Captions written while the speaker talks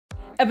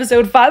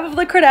Episode 5 of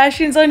the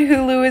Kardashians on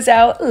Hulu is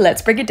out.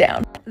 Let's break it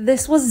down.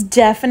 This was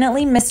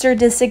definitely Mr.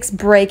 Disick's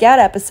breakout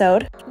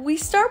episode. We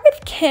start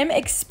with Kim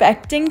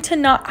expecting to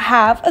not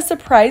have a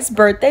surprise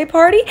birthday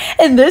party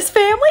in this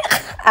family,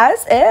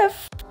 as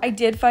if. I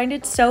did find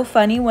it so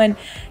funny when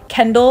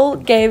Kendall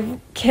gave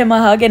Kim a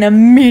hug and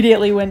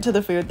immediately went to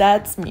the food.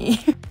 That's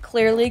me.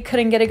 Clearly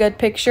couldn't get a good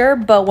picture,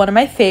 but one of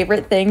my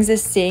favorite things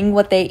is seeing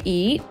what they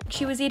eat.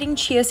 She was eating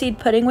chia seed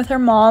pudding with her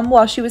mom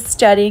while she was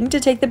studying to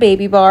take the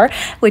baby bar,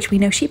 which we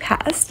know she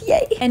passed,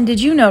 yay. And did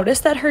you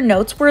notice that her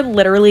notes were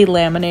literally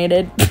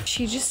laminated?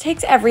 She just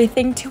takes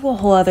everything to a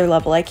whole other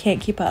level. I can't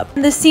keep up.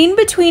 The scene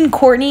between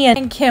Kourtney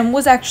and Kim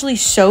was actually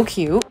so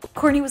cute.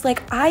 Kourtney was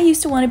like, I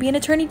used to want to be an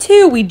attorney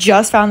too. We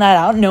just found that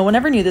out. No one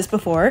ever knew this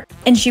before.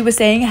 And she was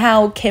saying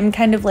how Kim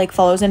kind of like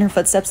follows in her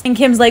footsteps. And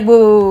Kim's like,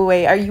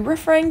 wait, are you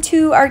referring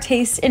to our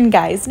taste in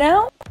guys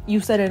now? You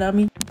said it on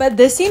me. But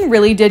this scene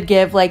really did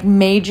give like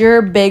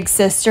major big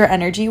sister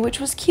energy, which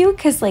was cute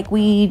because like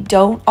we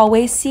don't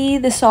always see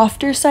the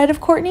softer side of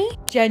Kourtney.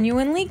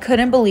 Genuinely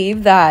couldn't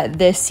believe that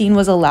this scene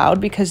was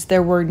allowed because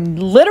there were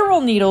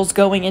literal needles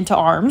going into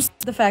arms.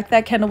 The fact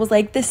that Kendall was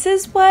like, this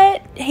is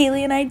what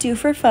Haley and I do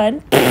for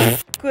fun.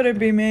 Couldn't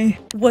be me.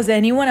 Was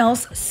anyone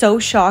else so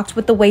shocked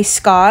with the way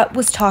Scott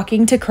was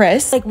talking to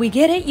Chris? Like, we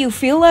get it, you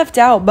feel left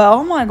out, but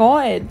oh my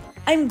god.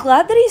 I'm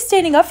glad that he's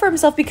standing up for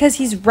himself because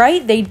he's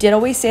right. They did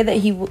always say that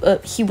he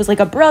was like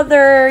a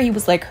brother. He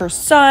was like her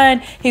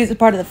son. He was a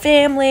part of the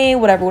family,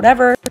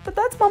 whatever. But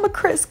that's Mama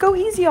Chris. Go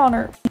easy on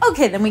her.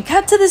 Okay, then we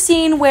cut to the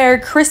scene where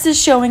Chris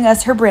is showing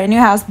us her brand new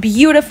house.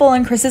 Beautiful.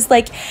 And Chris is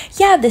like,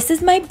 yeah, this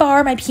is my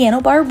bar, my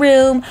piano bar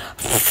room.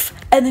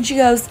 And then she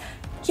goes,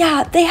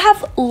 yeah, they have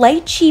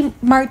lychee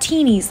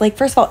martinis. Like,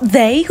 first of all,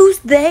 they? Who's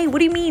they? What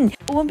do you mean?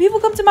 When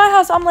people come to my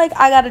house, I'm like,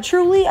 I got a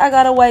Truly, I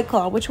got a White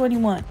Claw. Which one you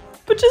want?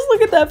 But just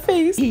look at that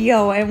face.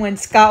 Yo, and when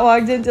Scott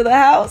walked into the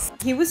house,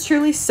 he was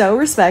truly so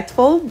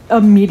respectful.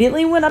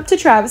 Immediately went up to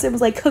Travis and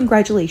was like,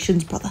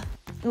 congratulations, brother.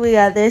 We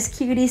got this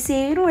cutie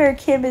scene where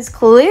Kim is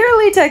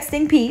clearly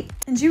texting Pete.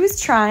 And she was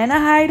trying to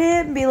hide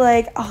it and be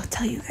like, I'll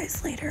tell you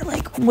guys later,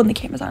 like when the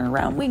cameras aren't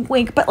around, wink,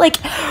 wink. But like,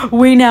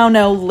 we now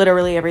know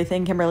literally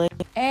everything, Kimberly.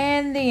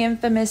 And the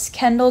infamous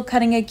Kendall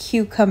cutting a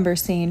cucumber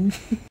scene.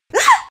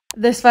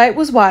 This fight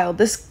was wild.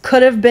 This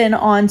could have been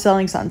on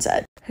Selling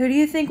Sunset. Who do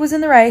you think was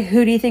in the right?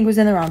 Who do you think was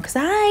in the wrong? Because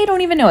I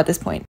don't even know at this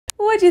point.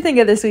 What do you think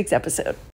of this week's episode?